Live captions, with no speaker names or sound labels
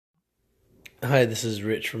Hi, this is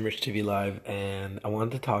Rich from Rich TV Live, and I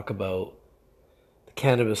wanted to talk about the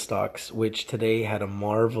cannabis stocks, which today had a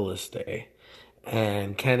marvelous day.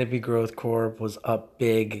 And Canopy Growth Corp was up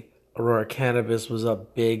big. Aurora Cannabis was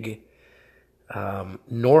up big.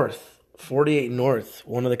 North, 48 North,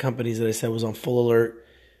 one of the companies that I said was on full alert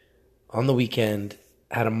on the weekend,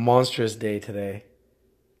 had a monstrous day today,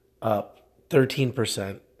 up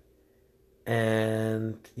 13%.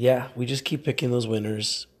 And yeah, we just keep picking those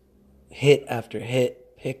winners, hit after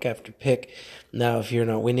hit, pick after pick. Now, if you're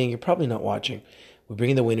not winning, you're probably not watching. We bring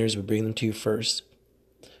in the winners, we bring them to you first.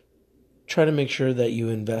 Try to make sure that you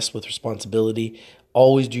invest with responsibility.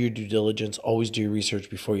 Always do your due diligence, always do your research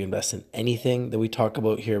before you invest in anything that we talk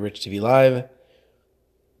about here at Rich TV Live.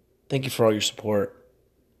 Thank you for all your support.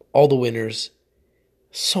 All the winners,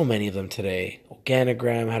 so many of them today.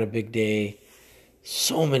 Organigram had a big day.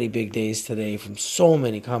 So many big days today from so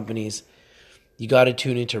many companies. You got to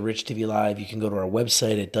tune into Rich TV Live. You can go to our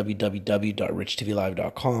website at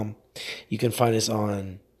www.richtvlive.com. You can find us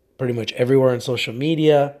on pretty much everywhere on social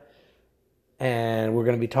media. And we're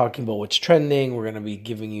going to be talking about what's trending. We're going to be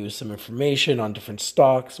giving you some information on different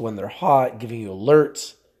stocks when they're hot, giving you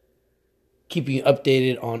alerts, keeping you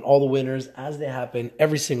updated on all the winners as they happen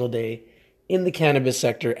every single day in the cannabis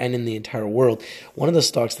sector and in the entire world. One of the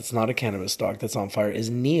stocks that's not a cannabis stock that's on fire is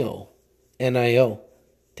NIO, NIO.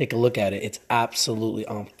 Take a look at it. It's absolutely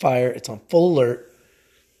on fire. It's on full alert.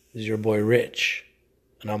 This is your boy Rich,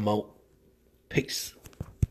 and I'm out. Peace.